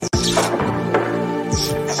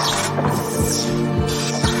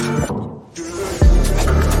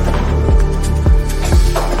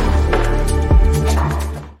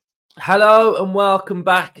Hello and welcome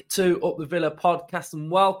back to Up the Villa podcast,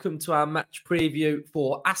 and welcome to our match preview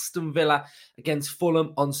for Aston Villa against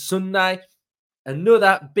Fulham on Sunday.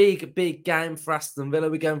 Another big game for Aston Villa.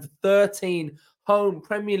 We're going for 13 home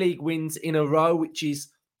Premier League wins in a row, which is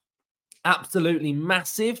absolutely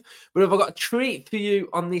massive. But I've got a treat for you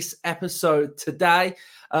on this episode today.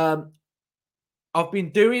 I've been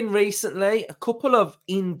doing recently a couple of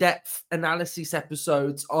in-depth analysis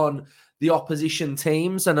episodes on the opposition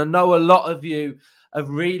teams, and I know a lot of you have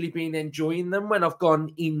really been enjoying them when I've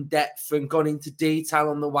gone in-depth and gone into detail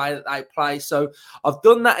on the way that they play. So I've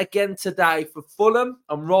done that again today for Fulham.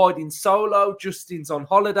 I'm riding solo. Justin's on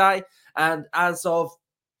holiday, and as of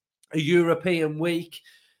a European week,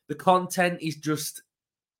 the content is just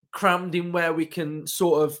crammed in where we can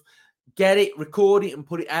sort of get it, record it, and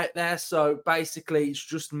put it out there. So basically, it's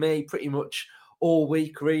just me pretty much all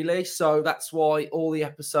week, really. So that's why all the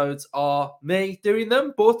episodes are me doing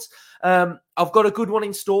them. But I've got a good one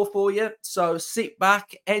in store for you. So sit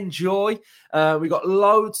back, enjoy. We've got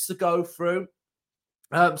loads to go through.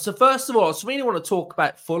 So first of all, I just really want to talk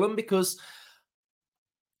about Fulham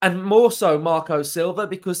and more so Marco Silva,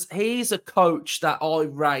 because he's a coach that I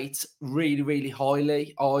rate really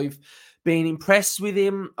highly. I've been impressed with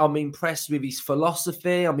him. I'm impressed with his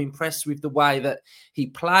philosophy. I'm impressed with the way that he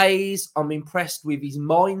plays. I'm impressed with his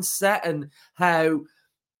mindset and how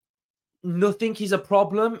nothing is a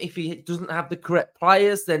problem. If he doesn't have the correct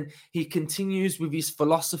players, then he continues with his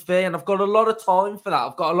philosophy. And I've got a lot of time for that.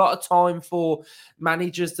 I've got a lot of time for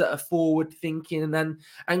managers that are forward thinking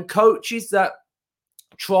and coaches that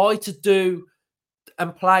try to do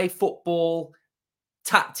and play football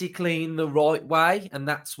tactically in the right way, and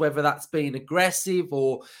that's whether that's being aggressive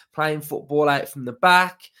or playing football out from the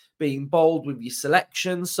back, being bold with your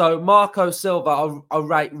selection. So Marco Silva I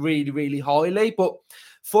rate really highly, but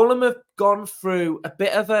Fulham have gone through a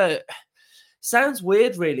bit of sounds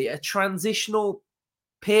weird really, a transitional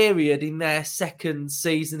period in their second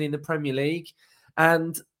season in the Premier League,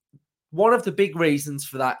 and one of the big reasons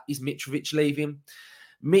for that is Mitrovic leaving.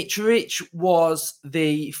 Mitrovic was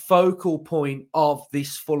the focal point of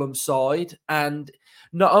this Fulham side, and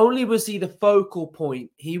not only was he the focal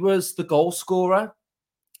point, he was the goal scorer.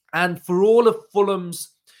 And for all of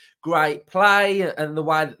Fulham's great play and the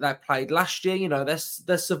way that they played last year, you know,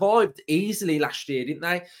 they survived easily last year, didn't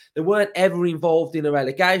they? They weren't ever involved in a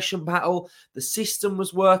relegation battle. The system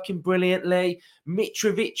was working brilliantly.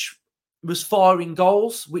 Mitrovic was firing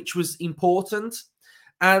goals, which was important.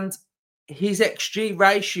 And his XG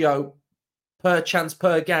ratio per chance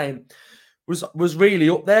per game was really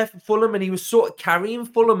up there for Fulham, and he was sort of carrying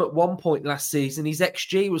Fulham at one point last season. His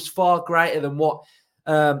XG was far greater than what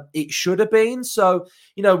it should have been. So,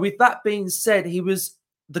 you know, with that being said, he was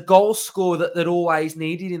the goal scorer that they'd always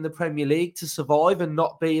needed in the Premier League to survive and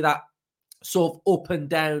not be that sort of up and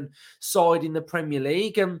down side in the Premier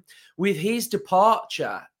League. And with his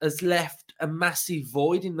departure has left a massive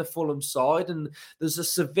void in the Fulham side, and there's a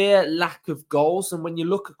severe lack of goals. And when you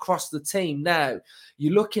look across the team now,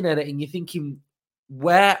 you're looking at it and you're thinking,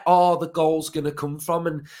 where are the goals going to come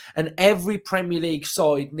from? And every Premier League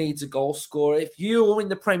side needs a goal scorer. If you're in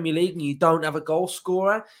the Premier League and you don't have a goal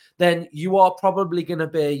scorer, then you are probably going to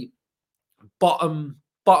be bottom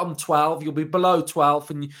 12. You'll be below 12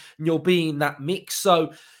 and you'll be in that mix.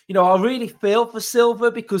 So, you know, I really feel for Silva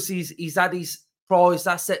because he's had his prized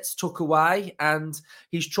assets took away, and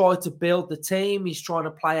he's tried to build the team. He's trying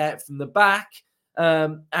to play out from the back,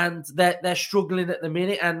 and they're struggling at the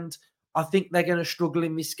minute. And I think they're going to struggle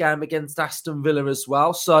in this game against Aston Villa as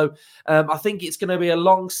well. So I think it's going to be a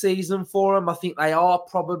long season for them. I think they are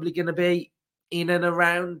probably going to be in and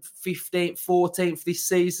around 15th, 14th this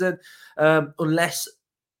season, unless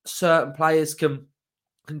certain players can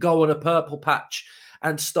go on a purple patch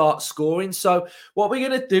and start scoring. So what we're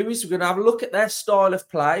going to do is we're going to have a look at their style of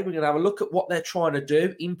play. We're going to have a look at what they're trying to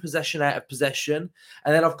do in possession, out of possession.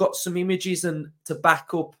 And then I've got some images to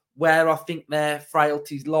back up where I think their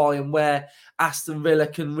frailties lie and where Aston Villa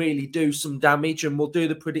can really do some damage. And we'll do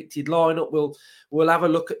the predicted lineup. We'll have a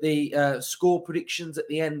look at the score predictions at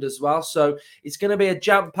the end as well. So it's going to be a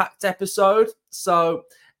jam-packed episode. So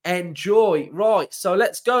enjoy. Right, so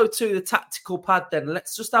let's go to the tactical pad then.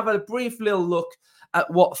 Let's just have a brief little look at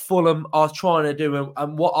what Fulham are trying to do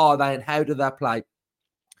and what are they and how do they play.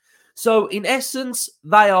 So in essence,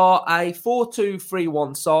 they are a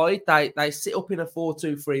 4-2-3-1 side. They sit up in a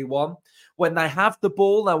 4-2-3-1. When they have the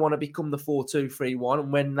ball, they want to become the 4-2-3-1.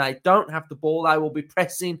 And when they don't have the ball, they will be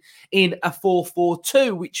pressing in a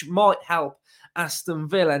 4-4-2, which might help Aston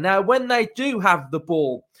Villa. Now, when they do have the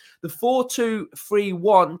ball, the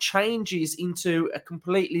 4-2-3-1 changes into a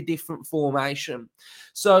completely different formation.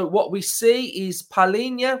 So what we see is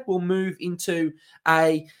Palhinha will move into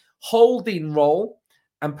a holding role,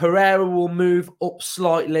 and Pereira will move up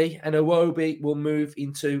slightly, and Iwobi will move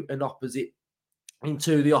into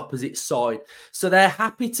the opposite side. So they're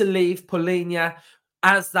happy to leave Palhinha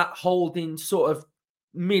as that holding sort of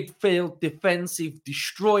midfield defensive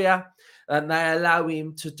destroyer, and they allow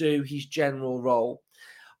him to do his general role.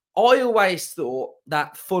 I always thought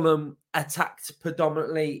that Fulham attacked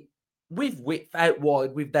predominantly with width out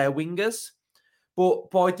wide with their wingers.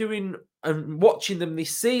 But by doing and watching them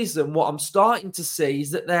this season, what I'm starting to see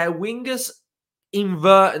is that their wingers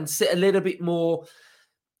invert and sit a little bit more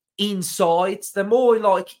inside. They're more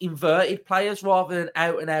like inverted players rather than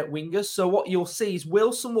out and out wingers. So what you'll see is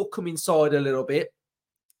Wilson will come inside a little bit.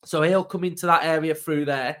 So he'll come into that area through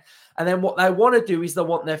there. And then what they want to do is they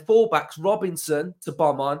want their fullbacks, Robinson, to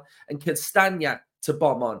bomb on and Castagna to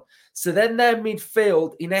bomb on. So then their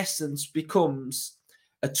midfield, in essence, becomes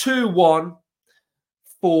a 2-1-4-3,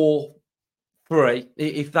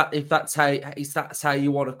 if that's how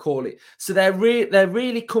you want to call it. So they're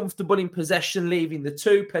really comfortable in possession, leaving the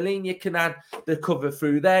two. Palhinha can add the cover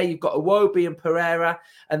through there. You've got Iwobi and Pereira,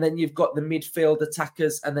 and then you've got the midfield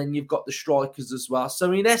attackers, and then you've got the strikers as well.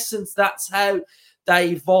 So in essence, that's how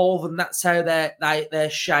they evolve, and that's how their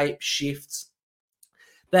shape shifts.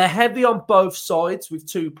 They're heavy on both sides with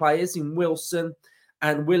two players in Wilson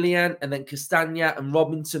and Willian, and then Castagna and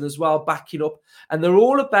Robinson as well, backing up. And they're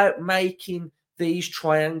all about making these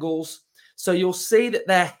triangles. So you'll see that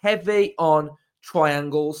they're heavy on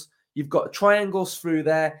triangles. You've got triangles through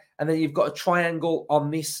there, and then you've got a triangle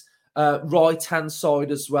on this right-hand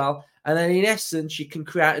side as well. And then in essence, you can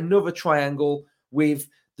create another triangle with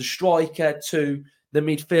the striker to the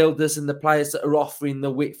midfielders and the players that are offering the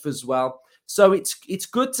width as well. So it's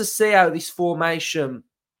good to see how this formation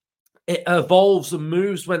it evolves and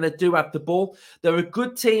moves when they do have the ball. They're a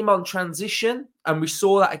good team on transition, and we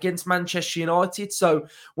saw that against Manchester United. So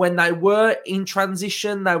when they were in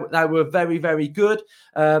transition, they were very, very good.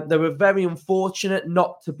 They were very unfortunate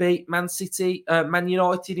not to beat Man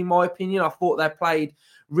United, in my opinion. I thought they played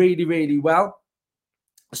really, really well.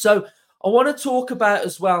 So I want to talk about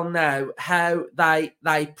as well now how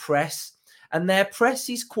they press, and their press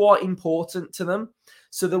is quite important to them.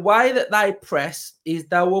 So the way that they press is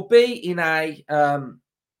they will be in a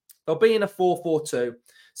 4-4-2.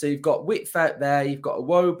 So you've got width out there, you've got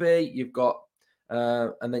Iwobi, you've got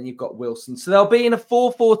and then you've got Wilson. So they'll be in a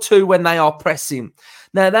 4-4-2 when they are pressing.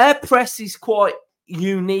 Now their press is quite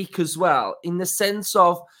unique as well, in the sense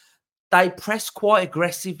of they press quite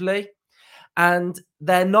aggressively, and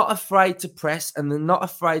they're not afraid to press, and they're not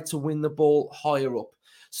afraid to win the ball higher up.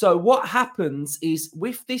 So what happens is,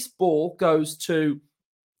 with this ball goes to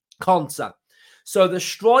Konsa. So the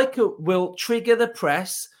striker will trigger the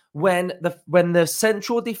press when the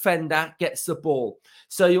central defender gets the ball.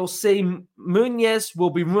 So you'll see Muniz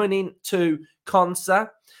will be running to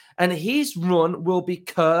Konsa, and his run will be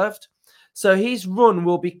curved. So his run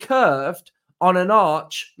will be curved on an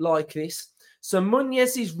arch like this. So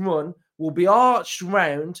Muniz's run will be arched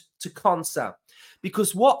round to Konsa,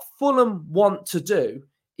 because what Fulham want to do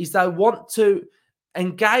is they want to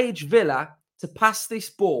engage Villa to pass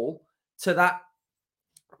this ball to that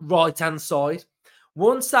right-hand side.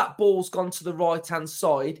 Once that ball's gone to the right-hand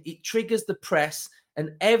side, it triggers the press,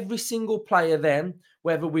 and every single player then,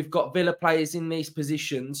 whether we've got Villa players in these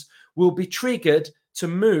positions, will be triggered to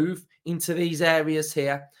move into these areas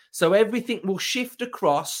here. So everything will shift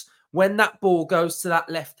across when that ball goes to that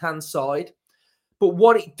left-hand side. But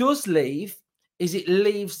what it does leave is it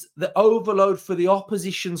leaves the overload for the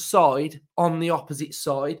opposition side on the opposite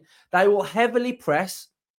side. They will heavily press,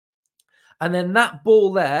 and then that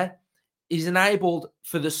ball there is enabled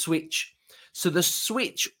for the switch. So the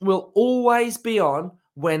switch will always be on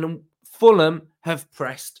when Fulham have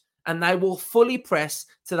pressed, and they will fully press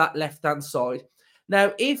to that left-hand side.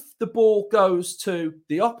 Now, if the ball goes to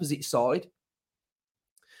the opposite side,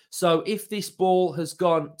 so if this ball has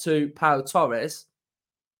gone to Pau Torres,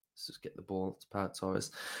 let's just get the ball to Pau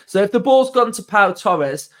Torres. So if the ball's gone to Pau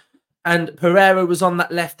Torres and Pereira was on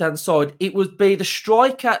that left-hand side, it would be the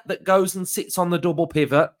striker that goes and sits on the double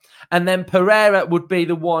pivot, and then Pereira would be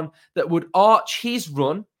the one that would arch his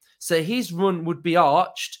run. So his run would be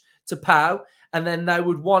arched to Pau, and then they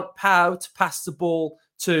would want Pau to pass the ball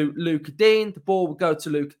to Luca Dean. The ball would go to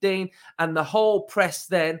Luca Dean, and the whole press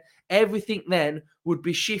then, everything then would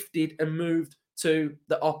be shifted and moved to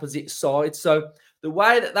the opposite side. So the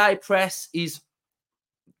way that they press is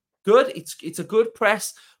good. It's a good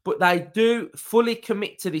press, but they do fully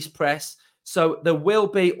commit to this press. So there will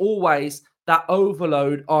be always that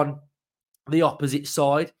overload on the opposite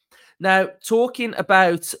side. Now, talking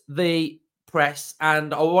about the press,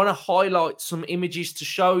 and I want to highlight some images to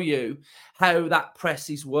show you how that press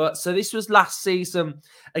is worked. So this was last season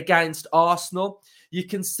against Arsenal. You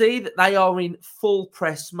can see that they are in full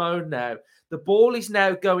press mode now. The ball is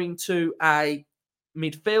now going to a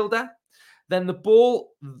midfielder. Then the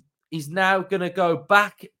ball is now going to go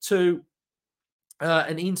back to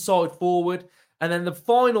an inside forward. And then the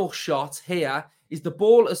final shot here is the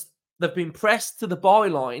ball as they've been pressed to the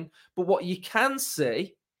byline. But what you can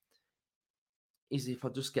see is, if I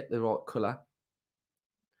just get the right colour,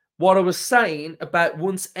 what I was saying about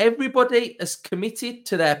once everybody has committed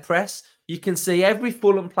to their press, you can see every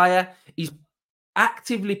Fulham player is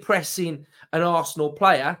actively pressing an Arsenal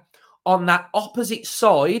player. On that opposite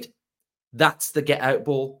side, that's the get out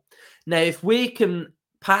ball. Now, if we can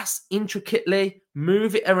pass intricately,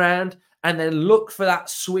 move it around, and then look for that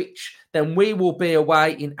switch, then we will be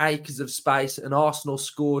away in acres of space. And Arsenal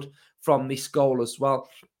scored from this goal as well.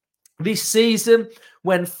 This season,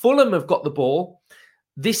 when Fulham have got the ball,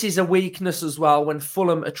 this is a weakness as well when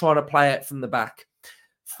Fulham are trying to play out from the back.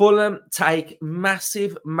 Fulham take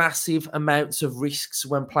massive, massive amounts of risks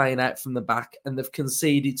when playing out from the back, and they've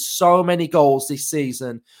conceded so many goals this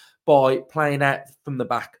season by playing out from the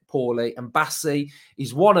back poorly. And Bassi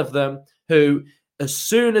is one of them who, as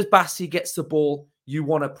soon as Bassi gets the ball, you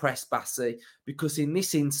want to press Bassi, because in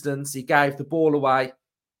this instance, he gave the ball away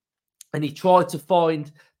and he tried to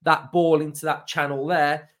find that ball into that channel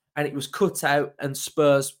there, and it was cut out and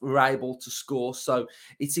Spurs were able to score. So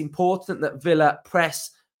it's important that Villa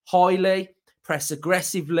press highly, press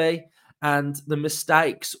aggressively, and the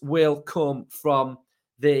mistakes will come from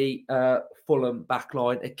the Fulham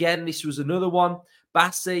backline. Again, this was another one.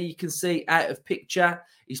 Bassi, you can see out of picture.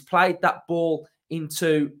 He's played that ball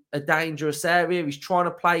into a dangerous area. He's trying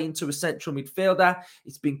to play into a central midfielder.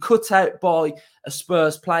 It's been cut out by a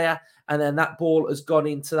Spurs player, and then that ball has gone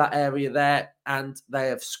into that area there, and they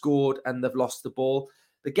have scored and they've lost the ball.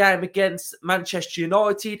 The game against Manchester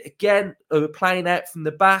United, again, they were playing out from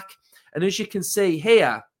the back. And as you can see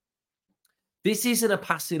here, this isn't a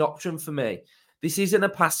passing option for me. This isn't a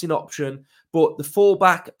passing option, but the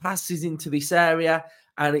fullback passes into this area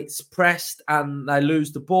and it's pressed and they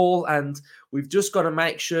lose the ball. And we've just got to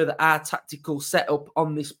make sure that our tactical setup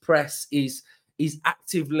on this press is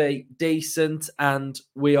actively decent and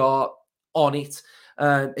we are on it.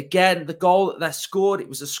 Again, the goal that they scored, it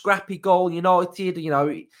was a scrappy goal. United,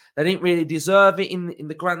 they didn't really deserve it in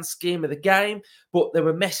the grand scheme of the game, but they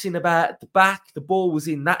were messing about at the back. The ball was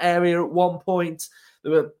in that area at one point. They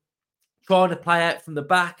were trying to play out from the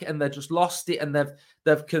back and they just lost it, and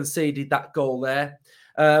they've conceded that goal there.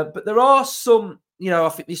 But there are some, I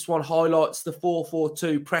think this one highlights the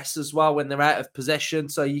 4-4-2 press as well when they're out of possession.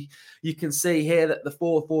 So you can see here that the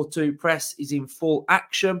 4-4-2 press is in full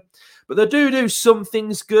action. But they do some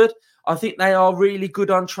things good. I think they are really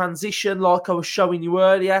good on transition, like I was showing you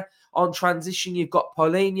earlier. On transition, you've got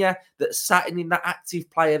Paulinho that's sat in that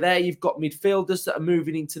active player there. You've got midfielders that are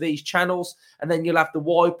moving into these channels. And then you'll have the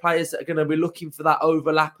wide players that are going to be looking for that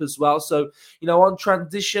overlap as well. So, on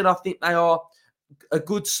transition, I think they are a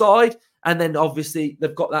good side. And then obviously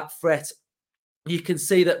they've got that threat. You can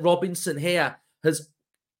see that Robinson here has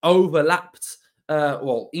overlapped,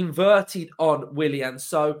 inverted on Willian.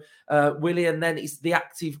 So Willian then is the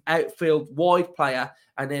active outfield wide player,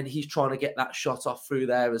 and then he's trying to get that shot off through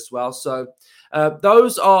there as well. So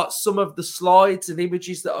those are some of the slides and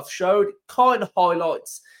images that I've showed. It kind of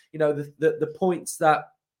highlights, the points that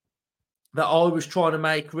I was trying to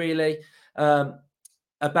make really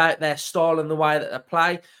about their style and the way that they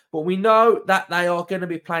play. But we know that they are going to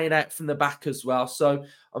be playing out from the back as well. So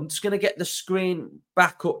I'm just going to get the screen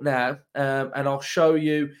back up now and I'll show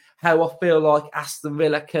you how I feel like Aston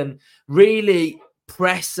Villa can really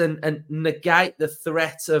press and negate the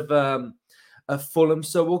threat of Fulham.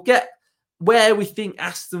 So we'll get where we think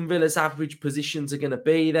Aston Villa's average positions are going to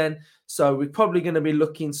be then. So we're probably going to be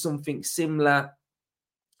looking something similar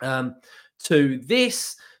to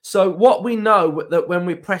this. So what we know that when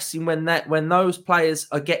we're pressing, when those players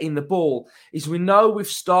are getting the ball, is we know we've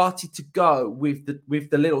started to go with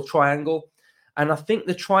the little triangle, and I think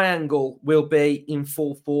the triangle will be in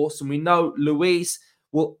full force. And we know Luis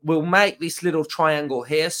will make this little triangle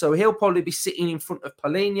here, so he'll probably be sitting in front of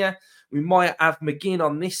Paulinho. We might have McGinn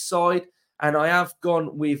on this side, and I have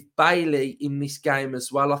gone with Bailey in this game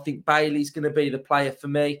as well. I think Bailey's going to be the player for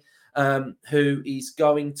me. who is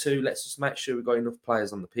going to, let's just make sure we've got enough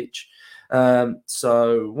players on the pitch.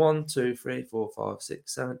 So 1, 2, 3, 4, 5,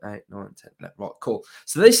 6, 7, 8, 9, 10. Right, cool.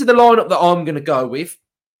 So this is the lineup that I'm going to go with.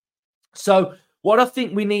 So what I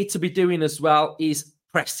think we need to be doing as well is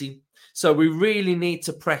pressing. So we really need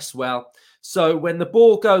to press well. So when the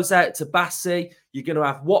ball goes out to Bassi, you're going to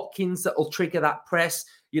have Watkins that will trigger that press.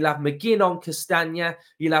 You'll have McGinn on Castagna.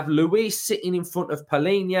 You'll have Luis sitting in front of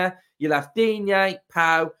Palhinha. You'll have Digne,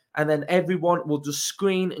 Pau, and then everyone will just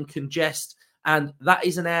screen and congest. And that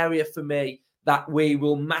is an area for me that we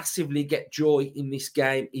will massively get joy in this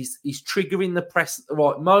game, is triggering the press at the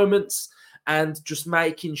right moments and just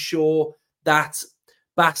making sure that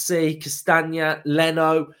Bassi, Castagna,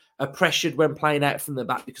 Leno are pressured when playing out from the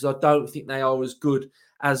back, because I don't think they are as good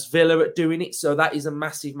as Villa at doing it. So that is a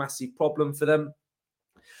massive, massive problem for them.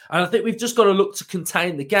 And I think we've just got to look to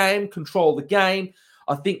contain the game, control the game.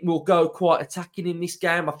 I think we'll go quite attacking in this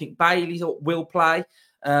game. I think Bailey will play.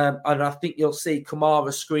 And I think you'll see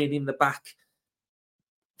Kamara screen in the back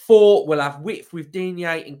four. We'll have width with Digne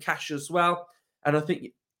and Cash as well. And I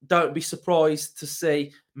think don't be surprised to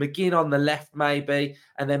see McGinn on the left maybe,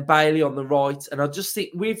 and then Bailey on the right. And I just think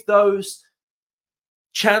with those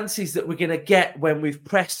chances that we're going to get when we've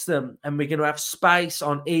pressed them and we're going to have space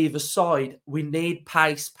on either side, we need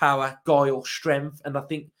pace, power, guile, strength. And I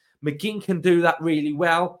think McGinn can do that really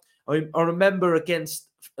well. I remember against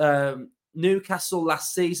Newcastle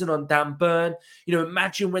last season on Dan Burn,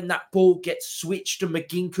 imagine when that ball gets switched and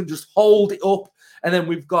McGinn can just hold it up, and then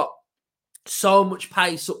we've got so much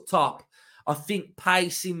pace up top. I think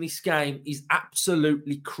pace in this game is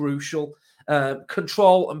absolutely crucial.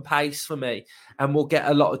 Control and pace for me, and we'll get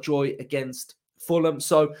a lot of joy against Fulham.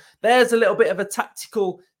 So there's a little bit of a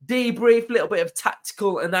tactical debrief, a little bit of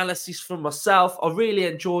tactical analysis from myself. I really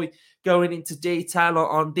enjoy going into detail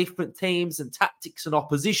on different teams and tactics and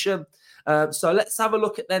opposition. So let's have a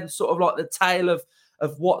look at then sort of like the tale of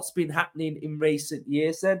what's been happening in recent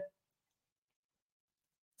years then.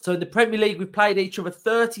 So in the Premier League, we've played each other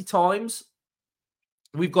 30 times.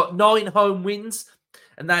 We've got 9 home wins,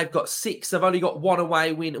 and they've got 6. They've only got 1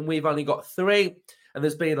 away win, and we've only got 3. And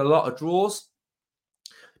there's been a lot of draws.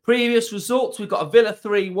 Previous results, we've got a Villa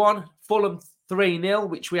 3-1, Fulham 3-0,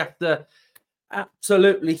 which we have to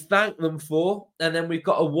absolutely thank them for. And then we've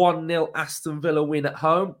got a 1-0 Aston Villa win at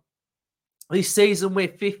home. This season, we're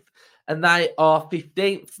 5th, and they are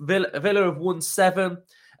 15th. Villa have won 7.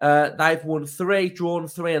 They've won 3, drawn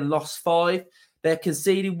 3, and lost 5. They're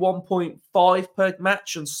conceding 1.5 per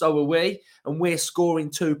match, and so are we. And we're scoring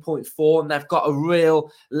 2.4, and they've got a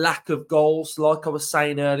real lack of goals. Like I was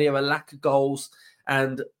saying earlier, a lack of goals.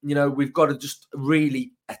 And, we've got to just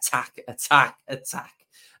really attack.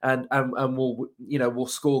 And we'll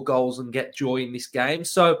score goals and get joy in this game.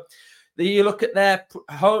 So you look at their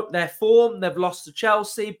form. They've lost to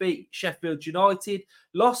Chelsea, beat Sheffield United,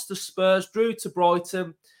 lost to Spurs, drew to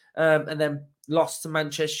Brighton, and then lost to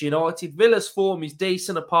Manchester United. Villa's form is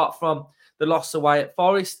decent apart from the loss away at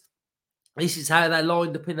Forest. This is how they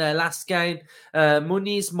lined up in their last game.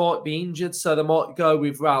 Muniz might be injured, so they might go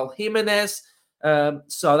with Raul Jimenez.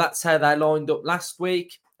 So that's how they lined up last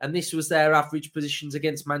week. And this was their average positions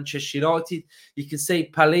against Manchester United. You can see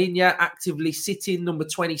Palhinha actively sitting number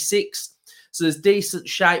 26. So there's decent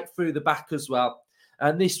shape through the back as well.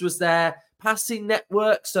 And this was their passing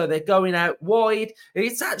network. So they're going out wide.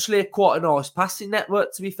 It's actually quite a nice passing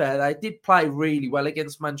network, to be fair. They did play really well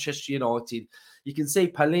against Manchester United. You can see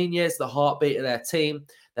Palhinha is the heartbeat of their team.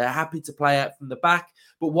 They're happy to play out from the back.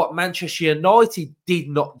 But what Manchester United did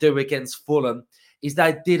not do against Fulham is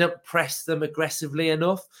they didn't press them aggressively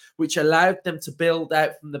enough, which allowed them to build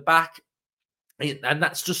out from the back. And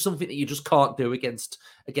that's just something that you just can't do against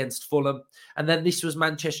Fulham. And then this was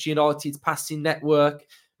Manchester United's passing network.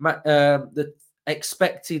 The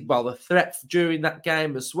threat during that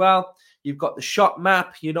game as well. You've got the shot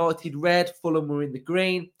map, United red, Fulham were in the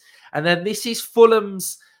green. And then this is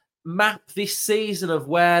Fulham's map this season of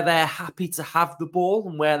where they're happy to have the ball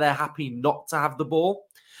and where they're happy not to have the ball.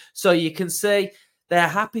 So you can see they're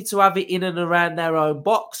happy to have it in and around their own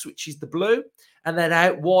box, which is the blue. And then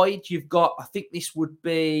out wide, you've got, I think this would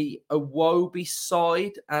be Iwobi's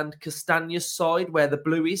side and Castagna's side where the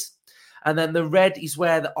blue is. And then the red is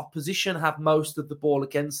where the opposition have most of the ball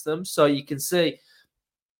against them. So you can see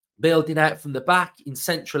building out from the back in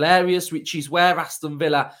central areas, which is where Aston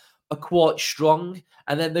Villa are quite strong.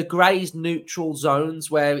 And then the grey's neutral zones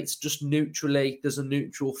where it's just neutrally, there's a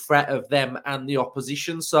neutral threat of them and the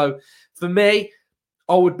opposition. So for me,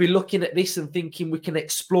 I would be looking at this and thinking we can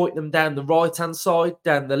exploit them down the right-hand side,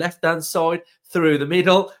 down the left-hand side, through the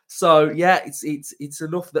middle. So yeah, it's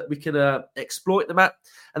enough that we can exploit them at.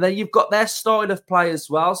 And then you've got their style of play as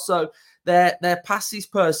well. So their passes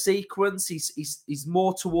per sequence is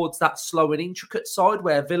more towards that slow and intricate side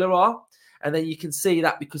where Villa are. And then you can see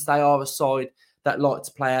that because they are a side that like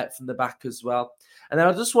to play out from the back as well. And then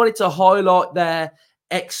I just wanted to highlight their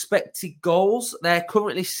expected goals. They're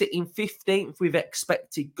currently sitting 15th with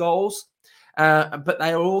expected goals, but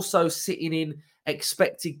they are also sitting in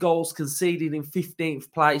expected goals conceded in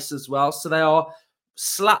 15th place as well. So they are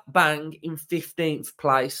slap bang in 15th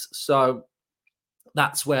place. So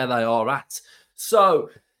that's where they are at. So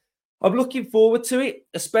I'm looking forward to it,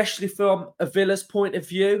 especially from a Villa's point of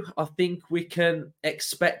view. I think we can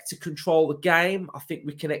expect to control the game. I think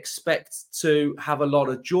we can expect to have a lot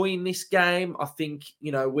of joy in this game. I think,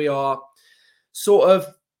 we are sort of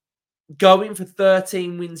going for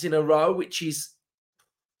 13 wins in a row, which is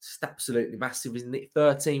just absolutely massive, isn't it?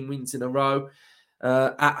 13 wins in a row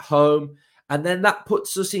at home. And then that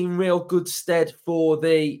puts us in real good stead for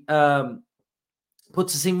the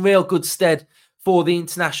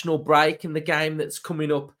international break and the game that's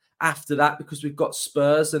coming up after that, because we've got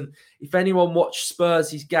Spurs. And if anyone watched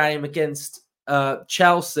Spurs' game against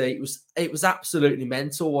Chelsea, it was absolutely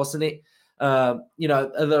mental, wasn't it?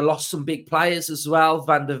 They lost some big players as well.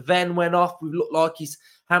 Van der Ven went off. We looked like his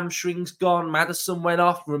hamstring's gone. Maddison went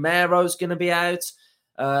off. Romero's going to be out.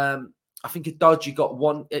 I think Adoji got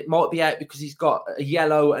one. It might be out because he's got a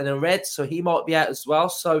yellow and a red, so he might be out as well.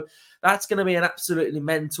 So that's going to be an absolutely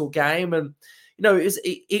mental game. And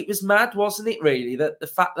it was mad, wasn't it, really, that the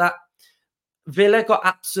fact that Villa got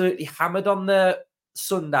absolutely hammered on the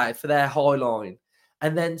Sunday for their high line,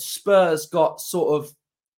 and then Spurs got sort of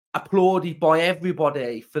applauded by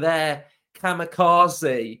everybody for their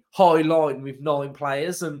kamikaze high line with 9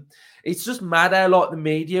 players. And it's just mad how, like, the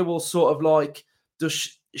media will sort of, like,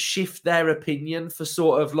 just shift their opinion for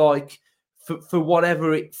sort of, like, for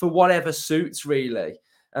whatever suits, really.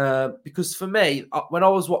 Because for me, when I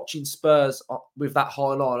was watching Spurs with that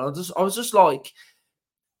high line, I was just like,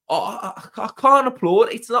 I can't applaud.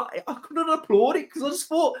 It's not. I couldn't applaud it because I just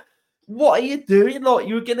thought, what are you doing? Like,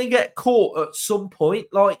 you were gonna get caught at some point.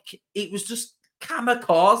 Like, it was just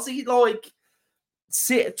kamikaze. Like,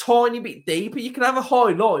 sit a tiny bit deeper. You can have a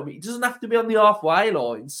high line, but it doesn't have to be on the halfway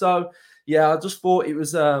line. So yeah, I just thought it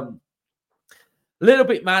was a little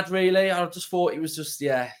bit mad, really. I just thought it was just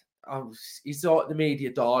he's like the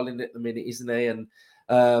media darling at the minute, isn't he? And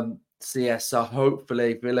so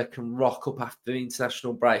hopefully Villa can rock up after the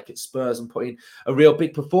international break at Spurs and put in a real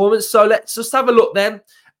big performance. So let's just have a look then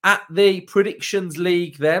at the predictions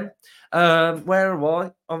league then. Where am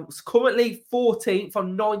I? I'm currently 14th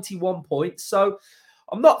on 91 points. So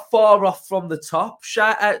I'm not far off from the top.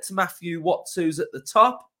 Shout out to Matthew Watts, who's at the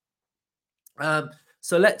top.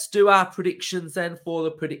 So let's do our predictions then for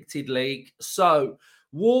the predicted league. So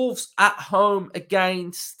Wolves at home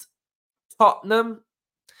against Tottenham.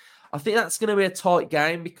 I think that's going to be a tight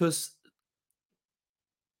game because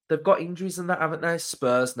they've got injuries and that, haven't they?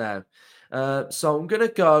 Spurs now. So I'm going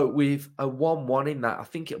to go with a 1-1 in that. I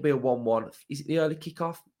think it'll be a 1-1. Is it the early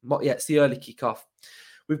kickoff? Yeah, it's the early kickoff.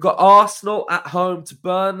 We've got Arsenal at home to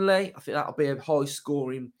Burnley. I think that'll be a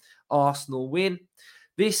high-scoring Arsenal win.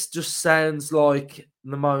 This just sounds like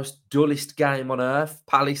the most dullest game on earth.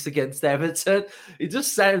 Palace against Everton. It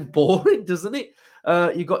just sounds boring, doesn't it?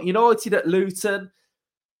 You've got United at Luton.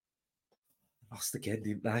 Lost again,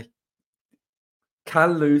 didn't they?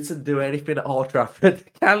 Can Luton do anything at Old Trafford?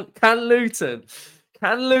 Can Luton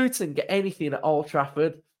get anything at Old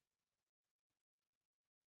Trafford?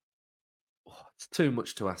 Oh, it's too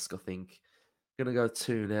much to ask, I think. I'm going to go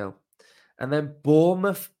 2-0. And then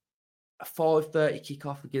Bournemouth, a 5:30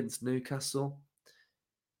 kickoff against Newcastle.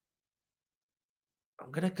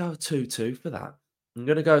 I'm going to go 2-2 for that. I'm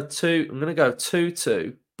going to go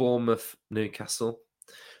 2-2 Bournemouth, Newcastle.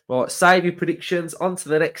 Right, save your predictions. On to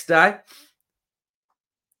the next day.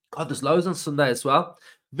 God, there's loads on Sunday as well.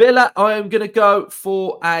 Villa, I am going to go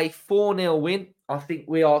for a 4-0 win. I think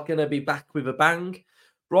we are going to be back with a bang.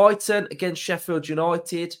 Brighton against Sheffield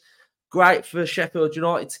United. Great for Sheffield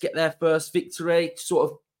United to get their first victory.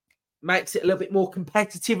 Sort of makes it a little bit more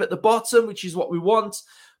competitive at the bottom, which is what we want.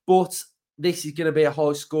 But this is going to be a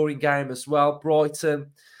high-scoring game as well.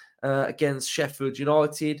 Brighton against Sheffield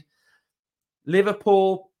United.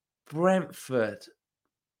 Liverpool, Brentford.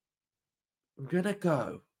 I'm going to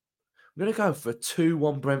go for a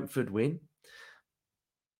 2-1 Brentford win.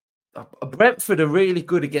 Brentford are really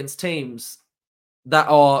good against teams that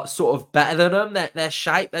are sort of better than them. Their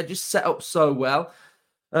shape, they're just set up so well.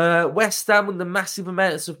 West Ham under massive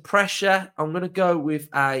amounts of pressure. I'm going to go with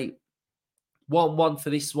a 1-1 for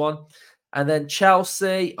this one. And then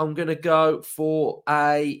Chelsea, I'm going to go for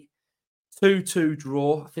a 2-2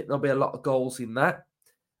 draw. I think there'll be a lot of goals in that.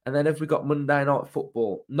 And then have we got Monday Night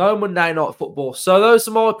Football? No Monday Night Football. So those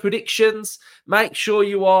are my predictions. Make sure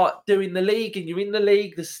you are doing the league and you're in the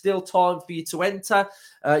league. There's still time for you to enter.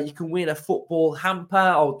 You can win a football hamper.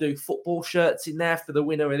 I'll do football shirts in there for the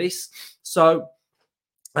winner of this. So,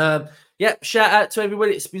 shout out to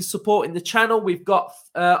everybody that's been supporting the channel. We've got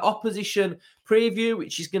opposition preview,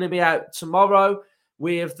 which is going to be out tomorrow.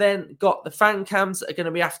 We have then got the fan cams that are going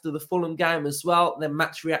to be after the Fulham game as well, then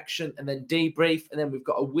match reaction and then debrief. And then we've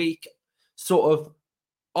got a week sort of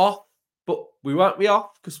off, but we won't be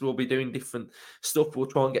off because we'll be doing different stuff. We'll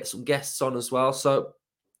try and get some guests on as well. So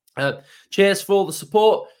cheers for all the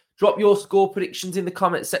support. Drop your score predictions in the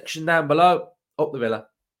comment section down below. Up the Villa.